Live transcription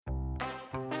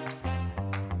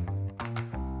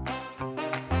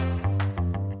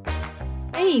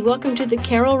Hey, welcome to the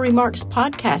Carol Remarks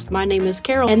podcast. My name is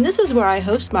Carol, and this is where I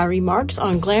host my remarks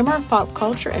on glamour, pop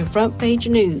culture, and front page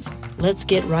news. Let's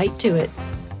get right to it.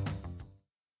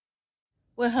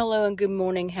 Well, hello and good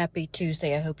morning. Happy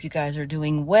Tuesday. I hope you guys are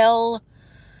doing well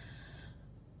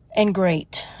and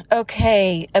great.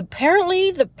 Okay,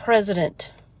 apparently the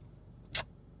president,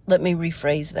 let me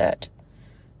rephrase that,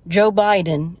 Joe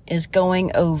Biden is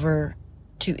going over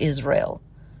to Israel.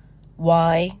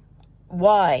 Why?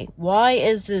 Why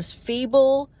is this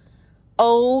feeble,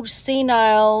 old,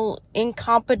 senile,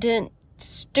 incompetent,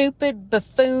 stupid,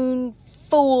 buffoon,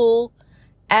 fool,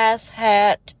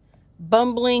 asshat,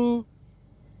 bumbling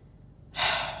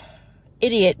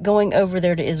idiot going over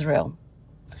there to Israel?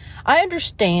 I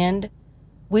understand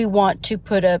we want to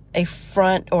put up a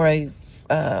front or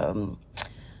no,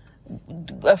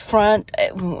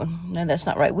 that's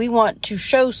not right. We want to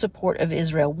show support of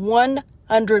Israel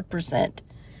 100%.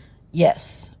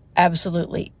 Yes,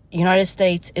 absolutely. United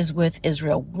States is with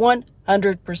Israel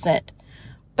 100%.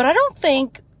 But I don't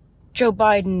think Joe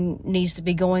Biden needs to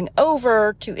be going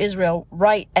over to Israel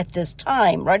right at this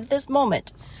time, right at this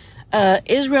moment.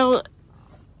 Israel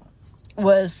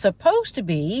was supposed to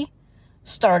be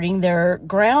starting their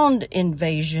ground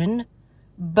invasion,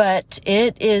 but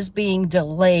it is being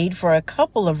delayed for a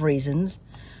couple of reasons.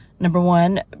 Number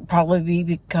one, probably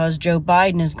because Joe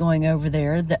Biden is going over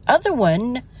there. The other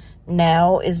one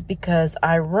now is because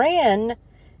Iran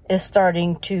is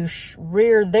starting to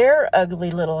rear their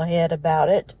ugly little head about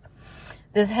it.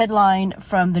 This headline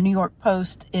from the New York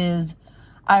Post is,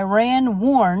 Iran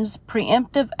warns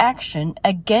preemptive action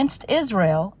against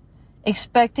Israel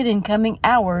expected in coming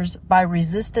hours by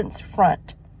resistance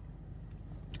front.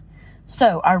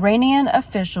 So, Iranian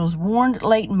officials warned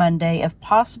late Monday of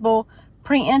possible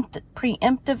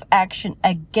preemptive action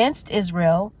against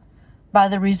Israel by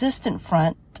the resistant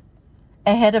front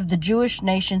ahead of the Jewish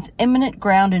nation's imminent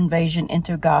ground invasion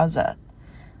into Gaza.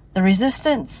 The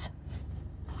resistance,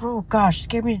 oh gosh,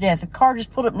 scared me to death. The car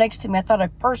just pulled up next to me. I thought a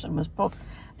person was pulled.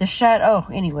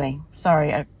 Anyway,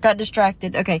 sorry, I got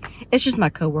distracted. Okay, it's just my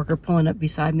coworker pulling up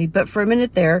beside me. But for a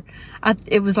minute there,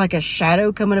 it was like a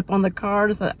shadow coming up on the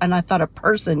car, and I thought a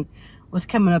person was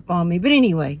coming up on me. But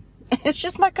anyway, it's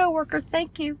just my coworker.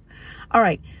 Thank you. All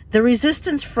right. The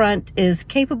resistance front is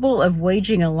capable of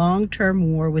waging a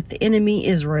long-term war with the enemy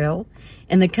Israel.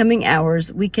 In the coming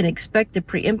hours, we can expect a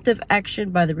preemptive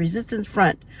action by the resistance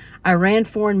front. Iran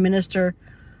Foreign Minister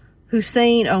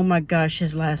Hussein, oh my gosh,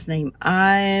 his last name.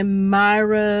 Okay, I'm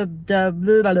going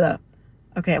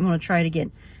to try it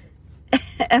again.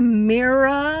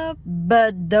 Amira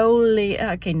Badoli.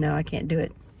 Okay, no, I can't do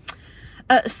it.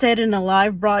 Said in a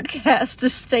live broadcast to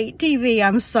state TV.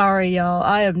 I'm sorry, y'all.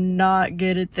 I am not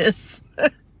good at this.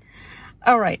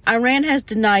 All right. Iran has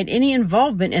denied any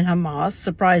involvement in Hamas'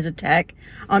 surprise attack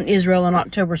on Israel on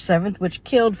October 7th, which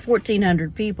killed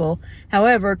 1,400 people.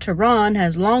 However, Tehran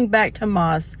has long backed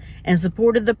Hamas and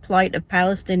supported the plight of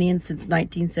Palestinians since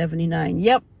 1979.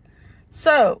 Yep.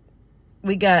 So,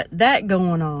 we got that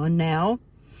going on now.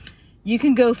 You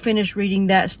can go finish reading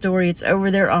that story. It's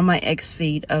over there on my X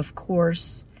feed, of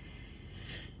course.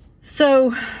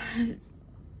 So,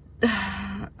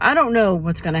 I don't know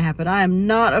what's going to happen. I am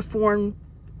not a foreign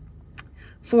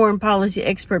policy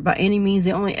expert by any means.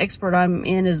 The only expert I'm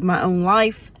in is my own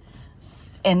life,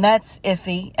 and that's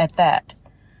iffy at that.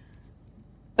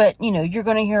 But, you're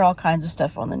going to hear all kinds of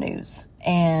stuff on the news,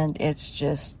 and it's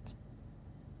just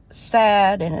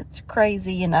sad, and it's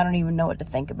crazy, and I don't even know what to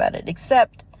think about it,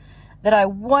 except that I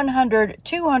 100,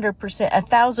 200%,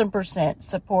 1,000%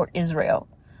 support Israel.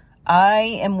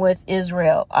 I am with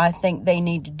Israel. I think they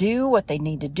need to do what they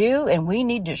need to do, and we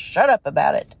need to shut up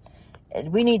about it.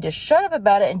 We need to shut up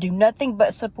about it and do nothing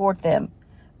but support them.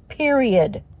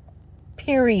 Period.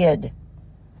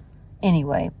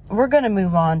 Anyway, we're going to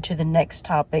move on to the next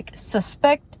topic.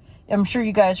 I'm sure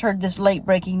you guys heard this late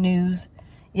breaking news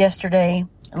yesterday,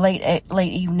 late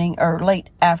evening, or late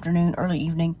afternoon, early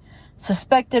evening.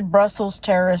 Suspected Brussels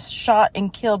terrorist shot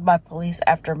and killed by police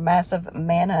after massive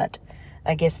manhunt.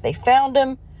 I guess they found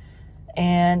him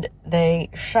and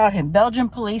they shot him. Belgian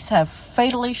police have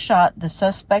fatally shot the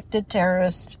suspected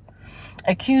terrorist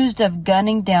accused of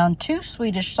gunning down 2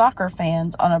 Swedish soccer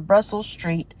fans on a Brussels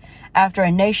street after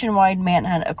a nationwide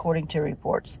manhunt, according to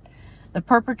reports. The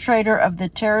perpetrator of the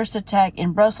terrorist attack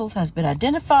in Brussels has been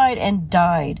identified and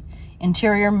died.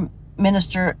 Interior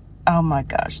Minister, oh my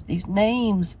gosh, these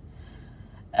names.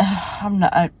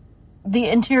 The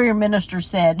Interior Minister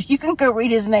said, you can go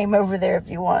read his name over there if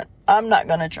you want. I'm not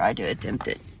going to try to attempt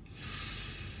it.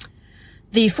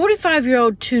 The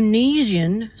 45-year-old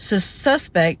Tunisian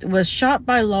suspect was shot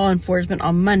by law enforcement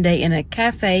on Monday in a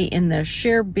cafe in the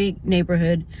Sherbig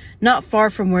neighborhood, not far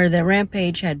from where the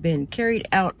rampage had been carried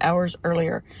out hours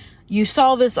earlier. You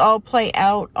saw this all play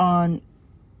out on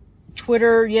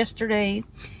Twitter yesterday.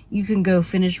 You can go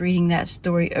finish reading that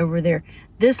story over there.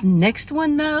 This next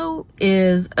one, though,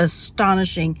 is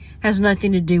astonishing. Has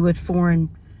nothing to do with foreign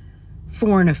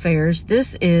affairs.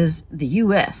 This is the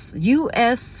U.S.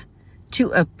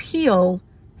 To appeal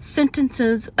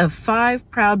sentences of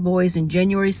 5 Proud Boys in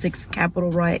January 6th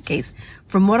Capitol riot case.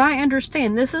 From what I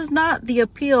understand, this is not the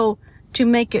appeal to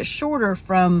make it shorter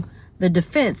from the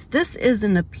defense. This is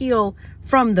an appeal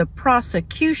from the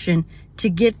prosecution to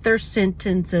get their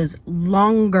sentences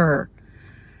longer.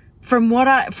 From what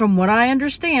I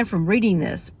understand from reading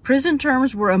this, prison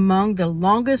terms were among the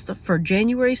longest for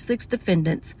January 6th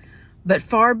defendants, but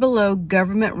far below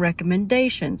government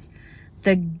recommendations.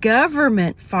 The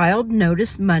government filed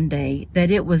notice Monday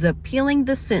that it was appealing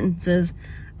the sentences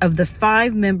of the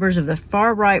 5 members of the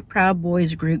far-right Proud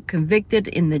Boys group convicted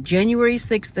in the January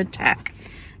 6th attack,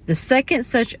 the second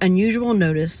such unusual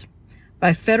notice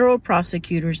by federal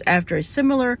prosecutors after a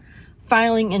similar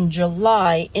filing in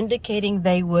July indicating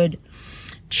they would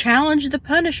challenge the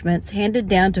punishments handed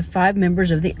down to 5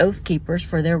 members of the Oath Keepers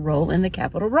for their role in the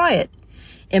Capitol riot.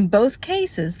 In both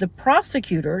cases, the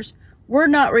prosecutors were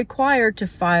not required to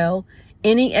file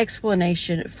any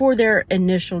explanation for their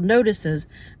initial notices,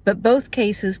 but both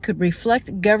cases could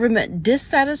reflect government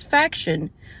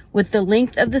dissatisfaction with the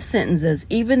length of the sentences,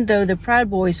 even though the Proud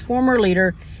Boys' former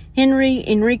leader,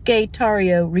 Enrique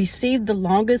Tarrio, received the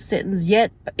longest sentence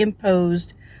yet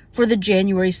imposed for the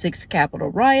January 6th Capitol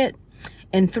riot,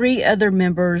 and 3 other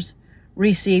members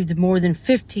received more than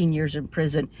 15 years in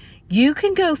prison. You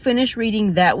can go finish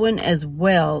reading that one as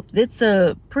well. It's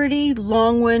a pretty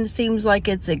long one. Seems like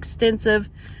it's extensive.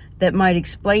 That might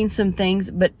explain some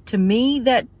things. But to me,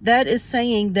 that is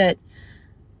saying that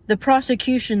the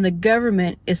prosecution, the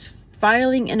government, is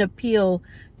filing an appeal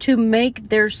to make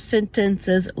their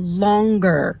sentences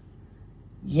longer.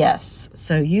 Yes.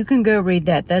 So you can go read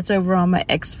that. That's over on my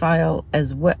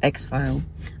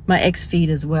my X feed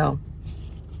as well.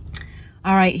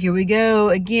 All right, here we go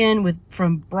again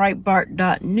from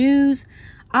Breitbart.news.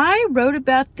 I wrote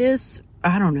about this,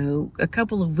 I don't know, a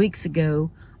couple of weeks ago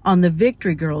on the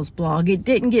Victory Girls blog. It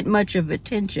didn't get much of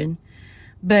attention,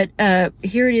 but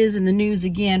here it is in the news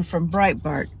again from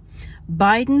Breitbart.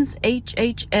 Biden's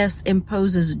HHS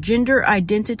imposes gender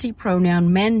identity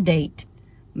pronoun mandate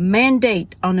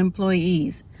on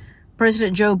employees.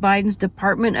 President Joe Biden's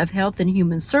Department of Health and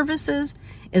Human Services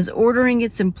is ordering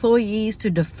its employees to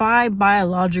defy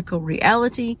biological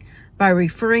reality by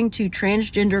referring to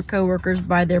transgender coworkers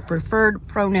by their preferred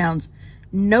pronouns.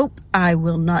 Nope, I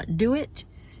will not do it.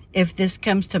 If this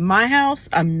comes to my house,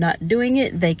 I'm not doing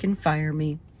it. They can fire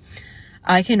me.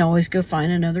 I can always go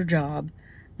find another job.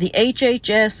 The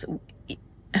HHS,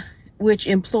 which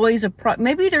employs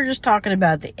maybe they're just talking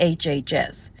about the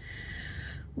HHS,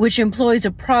 which employs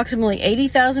approximately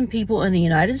 80,000 people in the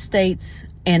United States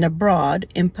and abroad,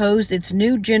 imposed its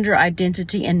new gender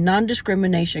identity and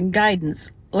non-discrimination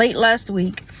guidance late last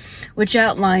week, which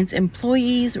outlines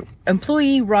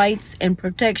employee rights and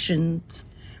protections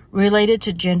related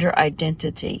to gender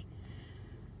identity.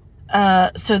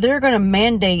 So they're going to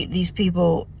mandate these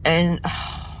people, and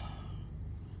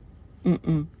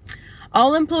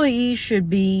all employees should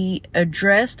be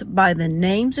addressed by the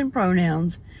names and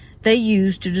pronouns they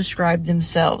use to describe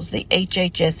themselves. The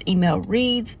HHS email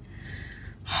reads,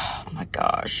 oh my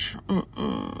gosh.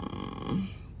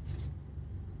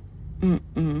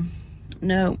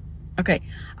 No. Okay.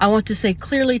 I want to say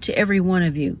clearly to every one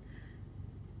of you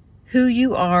who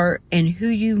you are and who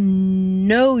you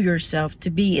know yourself to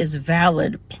be is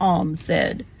valid, Palm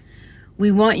said.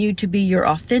 We want you to be your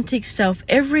authentic self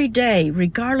every day,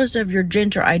 regardless of your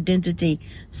gender identity,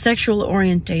 sexual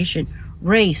orientation,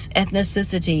 race,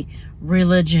 ethnicity,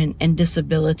 religion, and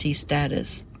disability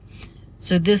status.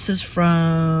 So this is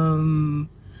from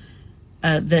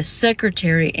the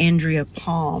Secretary, Andrea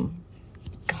Palm.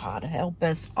 God help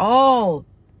us all.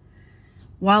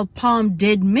 While Palm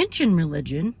did mention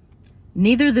religion,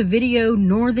 neither the video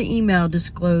nor the email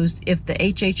disclosed if the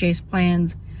HHS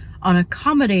plans on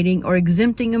accommodating or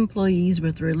exempting employees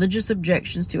with religious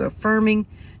objections to affirming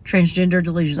transgender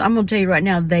delusions. I'm going to tell you right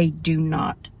now, they do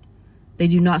not. They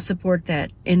do not support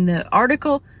that. In the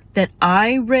article that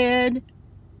I read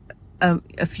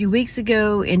a few weeks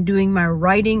ago in doing my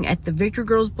writing at the Victor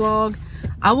Girls blog,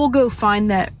 I will go find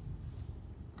that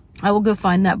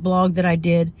blog that I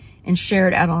did and share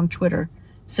it out on Twitter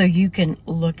so you can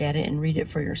look at it and read it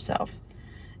for yourself.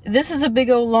 This is a big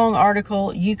old long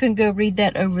article. You can go read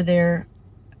that over there.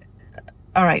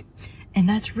 All right. And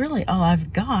that's really all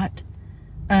I've got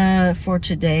for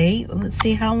today. Let's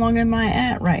see, how long am I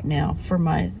at right now for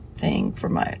my thing, for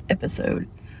my episode?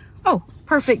 Oh,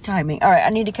 perfect timing. All right, I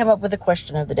need to come up with a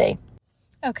question of the day.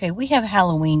 Okay, we have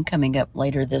Halloween coming up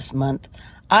later this month.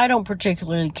 I don't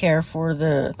particularly care for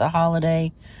the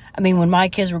holiday. I mean, when my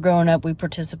kids were growing up, we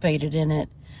participated in it.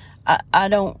 I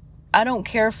don't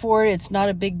care for it. It's not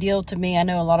a big deal to me. I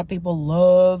know a lot of people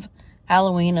love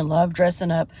Halloween and love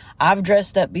dressing up. I've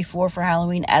dressed up before for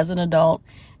Halloween as an adult.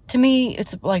 To me,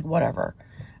 it's like whatever.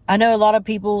 I know a lot of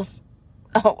people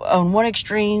on one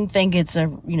extreme think it's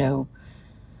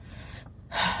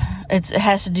it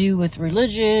has to do with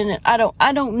religion. I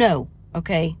don't know.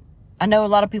 Okay. I know a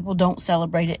lot of people don't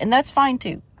celebrate it, and that's fine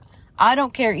too. I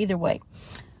don't care either way.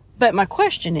 But my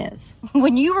question is,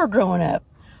 when you were growing up,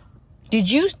 did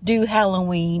you do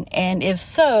Halloween? And if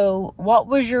so, what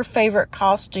was your favorite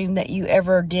costume that you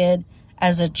ever did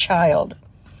as a child?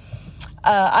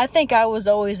 I think I was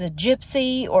always a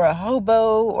gypsy or a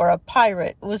hobo or a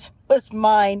pirate was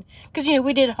mine. Because,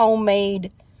 we did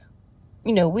homemade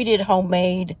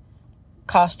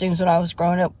costumes when I was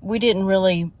growing up.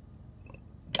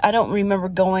 I don't remember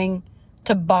going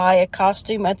to buy a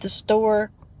costume at the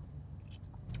store.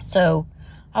 So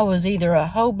I was either a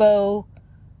hobo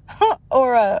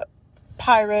or a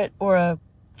pirate or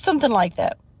something like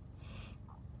that.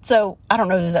 So I don't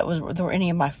know that there were any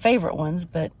of my favorite ones,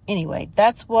 but anyway,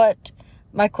 that's what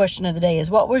my question of the day is.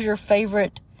 What was your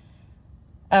favorite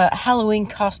Halloween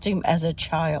costume as a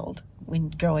child when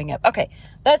growing up? Okay,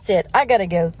 that's it. I gotta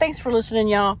go. Thanks for listening,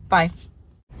 y'all. Bye.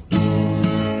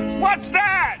 What's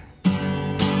that?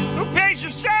 Who pays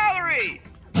your salary?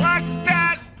 What's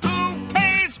that? Who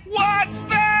pays? What's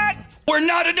that? We're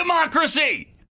not a democracy!